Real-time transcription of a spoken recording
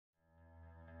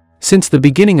Since the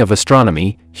beginning of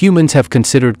astronomy, humans have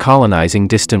considered colonizing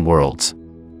distant worlds.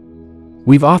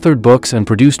 We've authored books and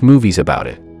produced movies about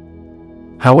it.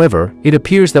 However, it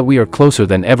appears that we are closer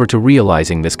than ever to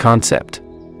realizing this concept.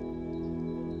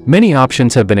 Many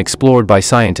options have been explored by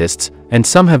scientists, and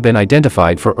some have been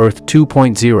identified for Earth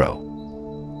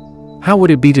 2.0. How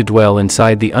would it be to dwell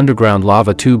inside the underground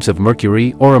lava tubes of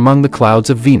Mercury or among the clouds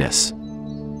of Venus?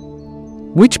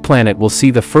 Which planet will see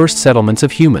the first settlements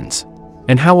of humans?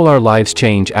 And how will our lives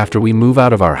change after we move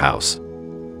out of our house?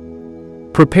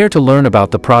 Prepare to learn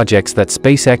about the projects that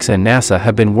SpaceX and NASA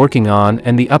have been working on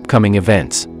and the upcoming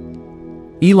events.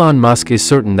 Elon Musk is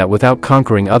certain that without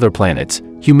conquering other planets,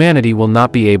 humanity will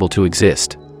not be able to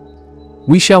exist.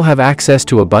 We shall have access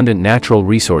to abundant natural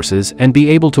resources and be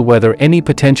able to weather any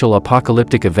potential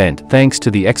apocalyptic event thanks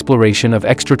to the exploration of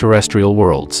extraterrestrial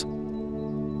worlds.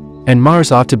 And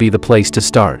Mars ought to be the place to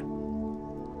start.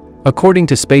 According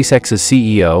to SpaceX's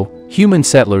CEO, human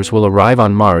settlers will arrive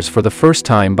on Mars for the first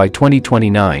time by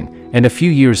 2029, and a few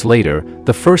years later,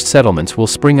 the first settlements will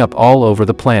spring up all over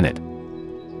the planet.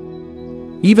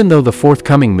 Even though the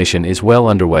forthcoming mission is well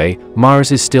underway,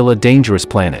 Mars is still a dangerous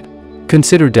planet.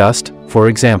 Consider dust, for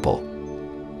example.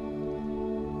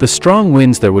 The strong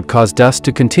winds there would cause dust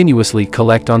to continuously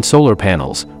collect on solar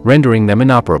panels, rendering them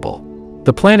inoperable.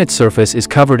 The planet's surface is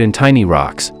covered in tiny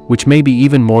rocks, which may be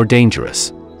even more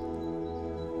dangerous.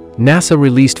 NASA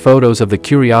released photos of the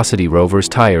Curiosity rover's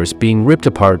tires being ripped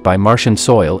apart by Martian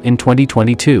soil in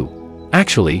 2022.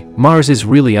 Actually, Mars is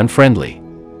really unfriendly.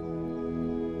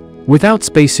 Without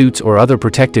spacesuits or other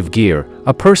protective gear,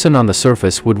 a person on the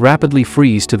surface would rapidly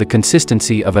freeze to the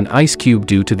consistency of an ice cube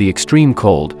due to the extreme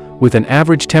cold, with an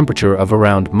average temperature of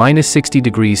around -60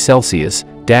 degrees Celsius,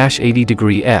 -80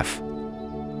 degrees F.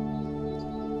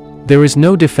 There is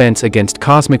no defense against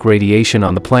cosmic radiation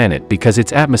on the planet because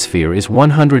its atmosphere is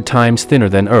 100 times thinner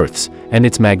than Earth's, and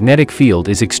its magnetic field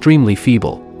is extremely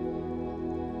feeble.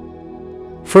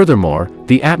 Furthermore,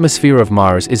 the atmosphere of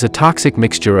Mars is a toxic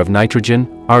mixture of nitrogen,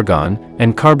 argon,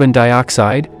 and carbon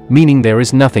dioxide, meaning there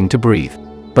is nothing to breathe.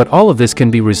 But all of this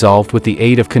can be resolved with the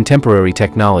aid of contemporary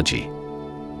technology.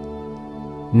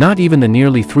 Not even the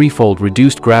nearly threefold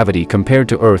reduced gravity compared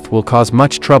to Earth will cause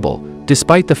much trouble,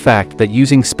 despite the fact that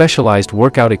using specialized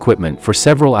workout equipment for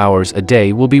several hours a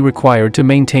day will be required to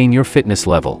maintain your fitness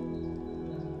level.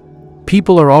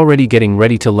 People are already getting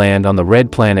ready to land on the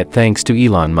red planet thanks to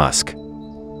Elon Musk.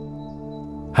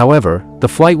 However, the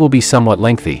flight will be somewhat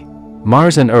lengthy.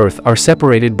 Mars and Earth are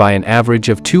separated by an average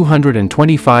of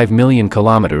 225 million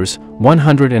kilometers,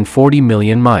 140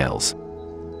 million miles.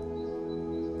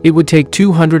 It would take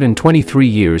 223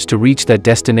 years to reach that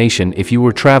destination if you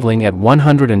were traveling at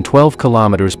 112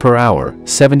 kilometers per hour,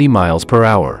 70 miles per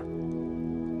hour.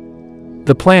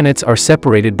 The planets are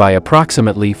separated by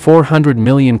approximately 400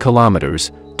 million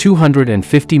kilometers,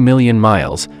 250 million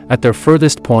miles, at their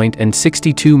furthest point and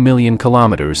 62 million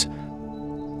kilometers,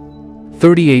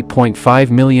 38.5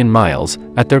 million miles,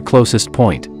 at their closest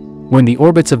point. When the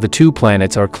orbits of the two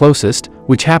planets are closest,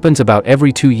 which happens about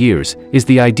every 2 years, is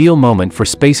the ideal moment for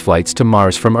spaceflights to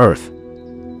Mars from Earth.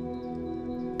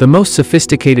 The most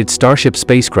sophisticated Starship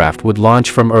spacecraft would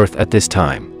launch from Earth at this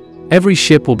time. Every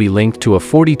ship will be linked to a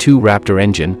 42 Raptor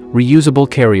engine, reusable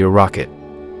carrier rocket.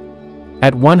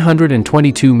 At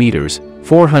 122 meters,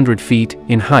 400 feet,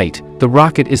 in height, the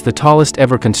rocket is the tallest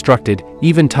ever constructed,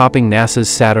 even topping NASA's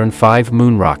Saturn V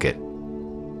moon rocket.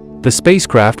 The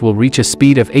spacecraft will reach a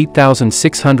speed of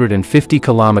 8,650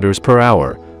 kilometers per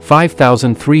hour,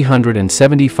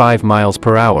 5,375 miles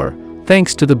per hour,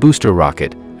 thanks to the booster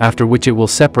rocket, after which it will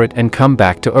separate and come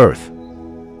back to Earth.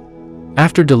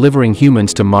 After delivering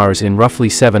humans to Mars in roughly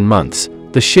 7 months,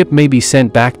 the ship may be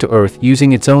sent back to Earth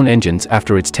using its own engines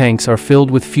after its tanks are filled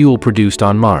with fuel produced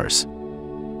on Mars.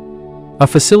 A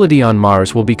facility on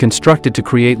Mars will be constructed to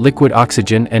create liquid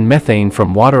oxygen and methane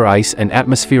from water ice and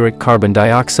atmospheric carbon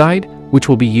dioxide, which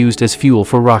will be used as fuel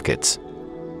for rockets.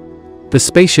 The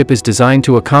spaceship is designed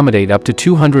to accommodate up to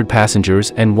 200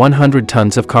 passengers and 100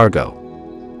 tons of cargo.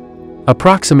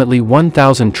 Approximately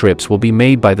 1,000 trips will be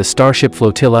made by the Starship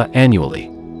flotilla annually.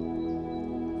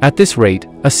 At this rate,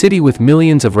 a city with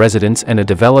millions of residents and a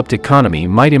developed economy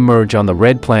might emerge on the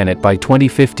red planet by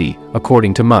 2050,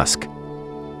 according to Musk.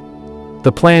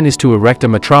 The plan is to erect a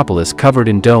metropolis covered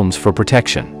in domes for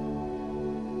protection.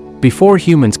 Before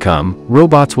humans come,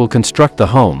 robots will construct the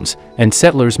homes, and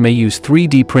settlers may use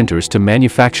 3D printers to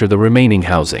manufacture the remaining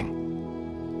housing.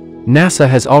 NASA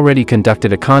has already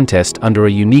conducted a contest under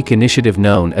a unique initiative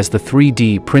known as the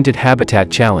 3D Printed Habitat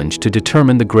Challenge to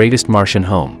determine the greatest Martian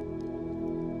home.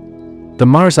 The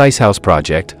Mars Icehouse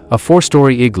project, a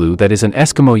 4-story igloo that is an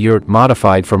Eskimo yurt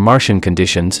modified for Martian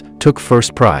conditions, took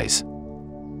first prize.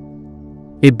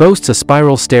 It boasts a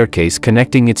spiral staircase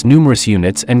connecting its numerous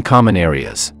units and common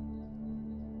areas.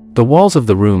 The walls of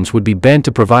the rooms would be bent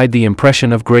to provide the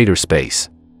impression of greater space.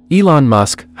 Elon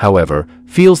Musk, however,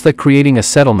 feels that creating a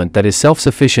settlement that is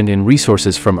self-sufficient in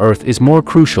resources from Earth is more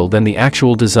crucial than the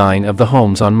actual design of the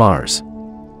homes on Mars.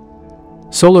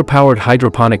 Solar-powered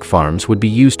hydroponic farms would be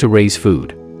used to raise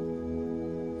food.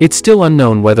 It's still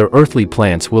unknown whether earthly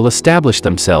plants will establish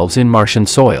themselves in Martian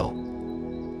soil.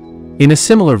 In a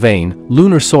similar vein,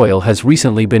 lunar soil has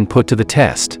recently been put to the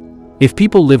test. If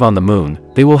people live on the moon,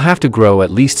 they will have to grow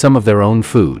at least some of their own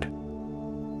food.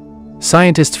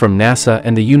 Scientists from NASA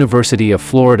and the University of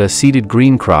Florida seeded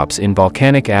green crops in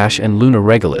volcanic ash and lunar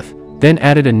regolith, then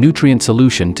added a nutrient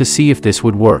solution to see if this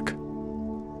would work.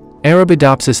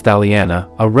 Arabidopsis thaliana,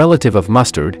 a relative of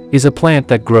mustard, is a plant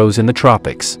that grows in the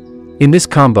tropics. In this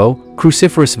combo,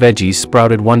 cruciferous veggies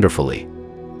sprouted wonderfully.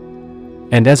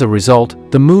 And as a result,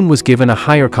 the moon was given a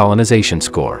higher colonization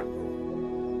score.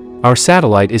 Our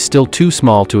satellite is still too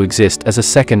small to exist as a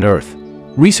second Earth.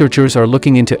 Researchers are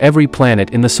looking into every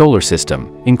planet in the solar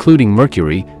system, including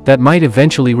Mercury, that might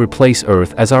eventually replace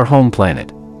Earth as our home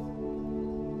planet.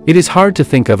 It is hard to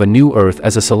think of a new Earth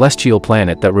as a celestial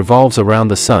planet that revolves around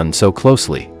the Sun so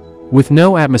closely. With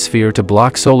no atmosphere to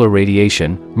block solar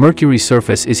radiation, Mercury's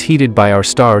surface is heated by our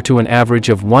star to an average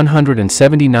of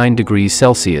 179 degrees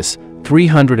Celsius,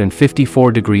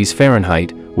 354 degrees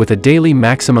Fahrenheit, with a daily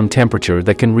maximum temperature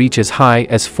that can reach as high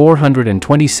as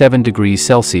 427 degrees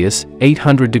Celsius,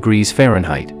 800 degrees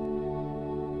Fahrenheit.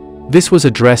 This was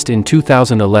addressed in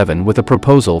 2011 with a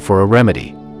proposal for a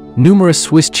remedy. Numerous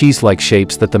Swiss cheese-like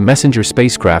shapes that the Messenger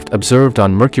spacecraft observed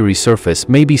on Mercury's surface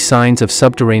may be signs of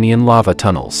subterranean lava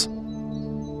tunnels.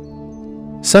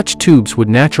 Such tubes would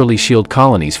naturally shield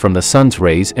colonies from the sun's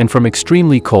rays and from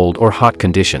extremely cold or hot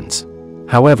conditions.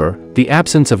 However, the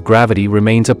absence of gravity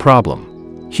remains a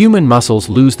problem. Human muscles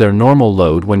lose their normal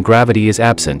load when gravity is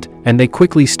absent, and they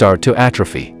quickly start to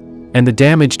atrophy. And the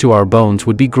damage to our bones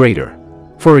would be greater.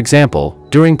 For example,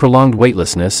 during prolonged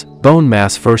weightlessness, bone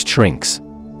mass first shrinks.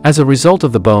 As a result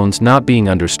of the bones not being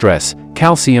under stress,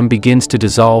 calcium begins to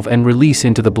dissolve and release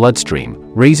into the bloodstream,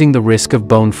 raising the risk of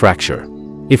bone fracture.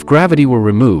 If gravity were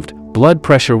removed, blood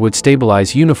pressure would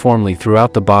stabilize uniformly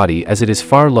throughout the body, as it is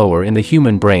far lower in the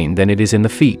human brain than it is in the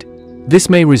feet. This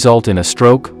may result in a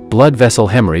stroke, blood vessel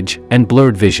hemorrhage, and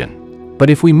blurred vision. But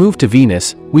if we move to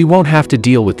Venus, we won't have to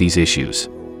deal with these issues.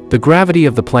 The gravity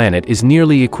of the planet is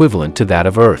nearly equivalent to that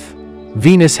of Earth.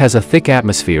 Venus has a thick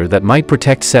atmosphere that might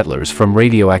protect settlers from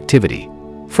radioactivity.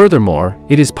 Furthermore,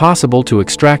 it is possible to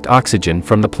extract oxygen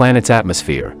from the planet's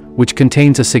atmosphere, which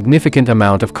contains a significant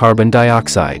amount of carbon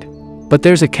dioxide. But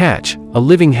there's a catch: a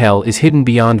living hell is hidden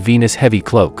beyond Venus' heavy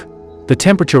cloak. The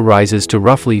temperature rises to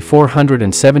roughly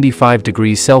 475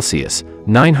 degrees Celsius,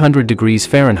 900 degrees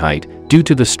Fahrenheit, due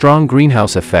to the strong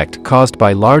greenhouse effect caused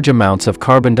by large amounts of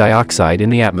carbon dioxide in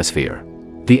the atmosphere.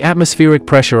 The atmospheric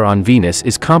pressure on Venus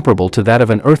is comparable to that of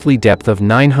an earthly depth of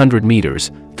 900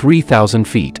 meters, 3,000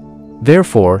 feet.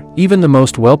 Therefore, even the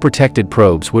most well-protected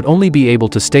probes would only be able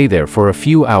to stay there for a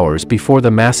few hours before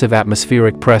the massive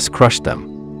atmospheric press crushed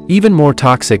them. Even more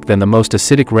toxic than the most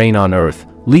acidic rain on Earth,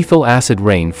 lethal acid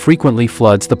rain frequently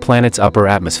floods the planet's upper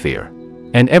atmosphere.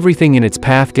 And everything in its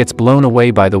path gets blown away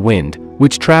by the wind,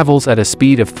 which travels at a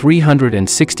speed of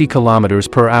 360 kilometers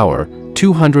per hour,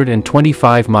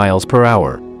 225 miles per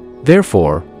hour.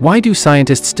 Therefore, why do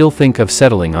scientists still think of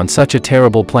settling on such a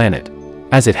terrible planet?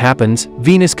 As it happens,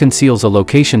 Venus conceals a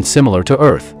location similar to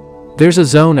Earth. There's a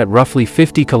zone at roughly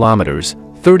 50 kilometers,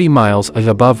 30 miles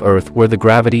above Earth where the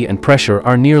gravity and pressure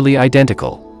are nearly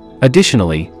identical.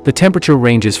 Additionally, the temperature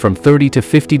ranges from 30 to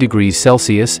 50 degrees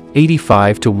Celsius,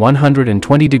 85 to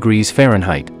 120 degrees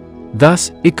Fahrenheit.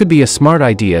 Thus, it could be a smart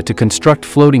idea to construct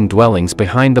floating dwellings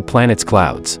behind the planet's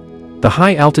clouds. The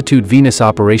high-altitude Venus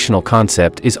operational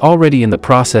concept is already in the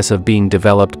process of being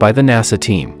developed by the NASA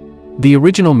team. The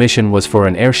original mission was for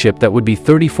an airship that would be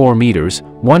 34 meters,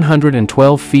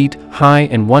 112 feet high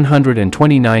and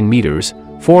 129 meters,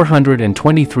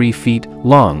 423 feet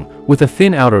long, with a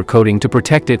thin outer coating to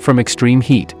protect it from extreme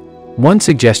heat. One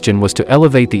suggestion was to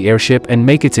elevate the airship and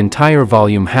make its entire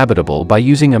volume habitable by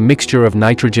using a mixture of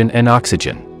nitrogen and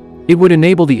oxygen. It would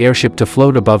enable the airship to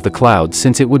float above the clouds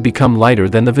since it would become lighter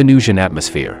than the Venusian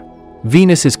atmosphere.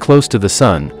 Venus is close to the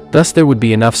Sun, thus there would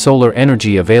be enough solar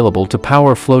energy available to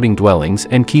power floating dwellings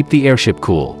and keep the airship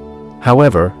cool.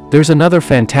 However, there's another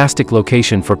fantastic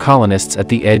location for colonists at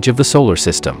the edge of the solar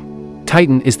system.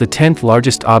 Titan is the 10th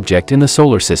largest object in the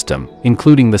solar system,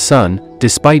 including the Sun,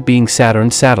 despite being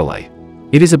Saturn's satellite.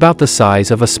 It is about the size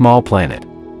of a small planet.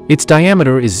 Its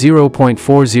diameter is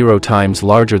 0.40 times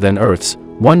larger than Earth's,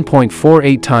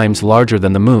 1.48 times larger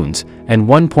than the Moon's, and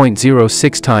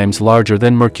 1.06 times larger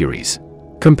than Mercury's.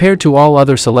 Compared to all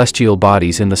other celestial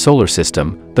bodies in the solar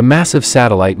system, the massive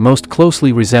satellite most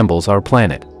closely resembles our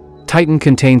planet. Titan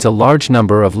contains a large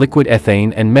number of liquid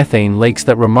ethane and methane lakes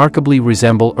that remarkably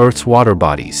resemble Earth's water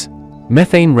bodies.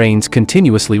 Methane rains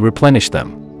continuously replenish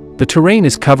them. The terrain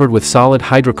is covered with solid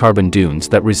hydrocarbon dunes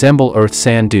that resemble Earth's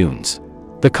sand dunes.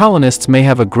 The colonists may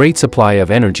have a great supply of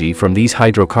energy from these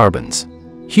hydrocarbons.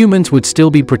 Humans would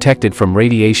still be protected from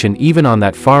radiation even on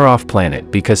that far-off planet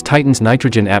because Titan's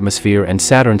nitrogen atmosphere and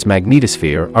Saturn's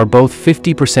magnetosphere are both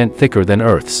 50% thicker than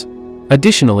Earth's.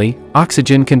 Additionally,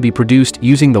 oxygen can be produced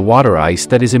using the water ice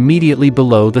that is immediately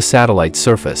below the satellite's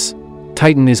surface.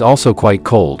 Titan is also quite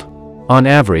cold. On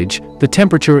average, the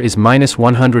temperature is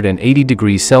 -180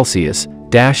 degrees Celsius,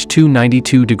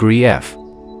 -292 degrees F.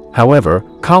 However,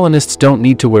 colonists don't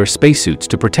need to wear spacesuits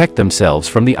to protect themselves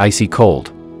from the icy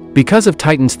cold. Because of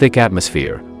Titan's thick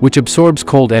atmosphere, which absorbs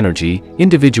cold energy,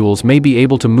 individuals may be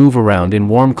able to move around in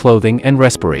warm clothing and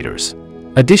respirators.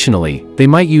 Additionally, they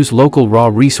might use local raw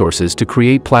resources to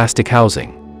create plastic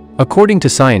housing. According to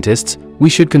scientists, we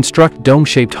should construct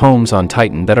dome-shaped homes on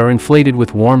Titan that are inflated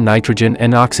with warm nitrogen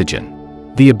and oxygen.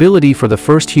 The ability for the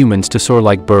first humans to soar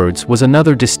like birds was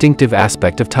another distinctive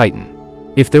aspect of Titan.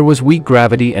 If there was weak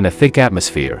gravity and a thick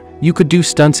atmosphere, you could do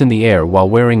stunts in the air while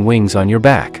wearing wings on your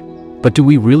back. But do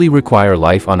we really require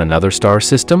life on another star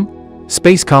system?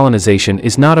 Space colonization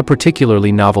is not a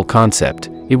particularly novel concept.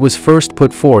 It was first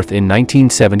put forth in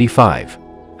 1975.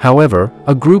 However,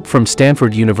 a group from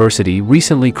Stanford University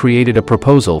recently created a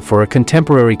proposal for a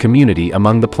contemporary community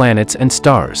among the planets and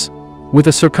stars. With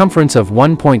a circumference of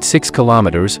 1.6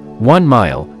 kilometers, 1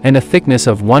 mile, and a thickness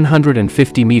of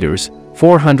 150 meters,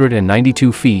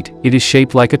 492 feet, it is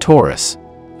shaped like a torus.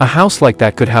 A house like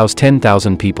that could house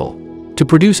 10,000 people. To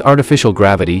produce artificial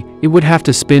gravity, it would have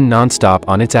to spin non-stop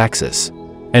on its axis.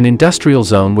 An industrial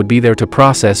zone would be there to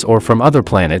process ore from other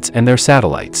planets and their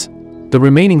satellites. The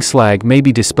remaining slag may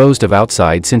be disposed of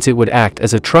outside since it would act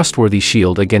as a trustworthy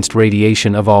shield against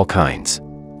radiation of all kinds.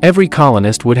 Every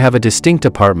colonist would have a distinct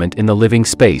apartment in the living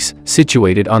space,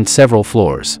 situated on several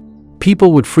floors.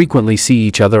 People would frequently see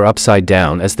each other upside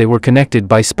down as they were connected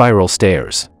by spiral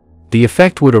stairs. The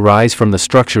effect would arise from the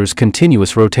structure's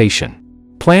continuous rotation.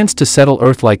 Plans to settle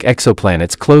Earth-like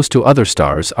exoplanets close to other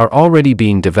stars are already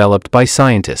being developed by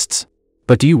scientists.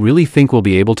 But do you really think we'll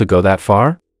be able to go that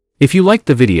far? If you liked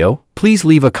the video, please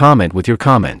leave a comment with your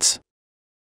comments.